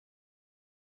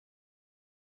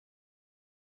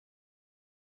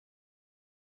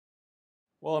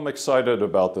Well, I'm excited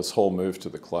about this whole move to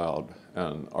the cloud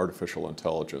and artificial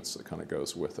intelligence that kind of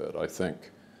goes with it. I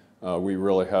think we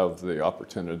really have the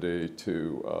opportunity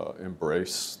to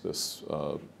embrace this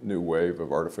new wave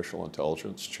of artificial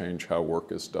intelligence, change how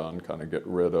work is done, kind of get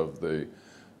rid of the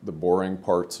boring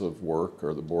parts of work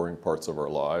or the boring parts of our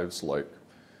lives, like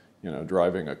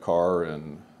driving a car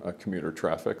in commuter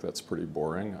traffic. That's pretty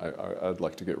boring. I'd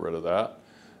like to get rid of that.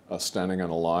 Standing in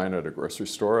a line at a grocery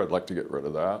store, I'd like to get rid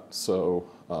of that. So,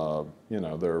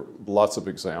 there are lots of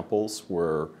examples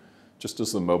where just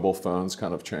as the mobile phones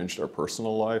kind of changed our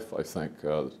personal life, I think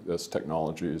as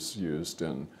technology is used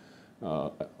and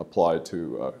applied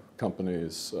to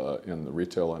companies in the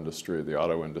retail industry, the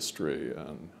auto industry,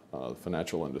 and the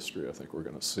financial industry, I think we're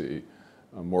going to see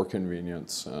more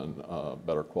convenience and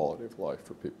better quality of life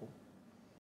for people.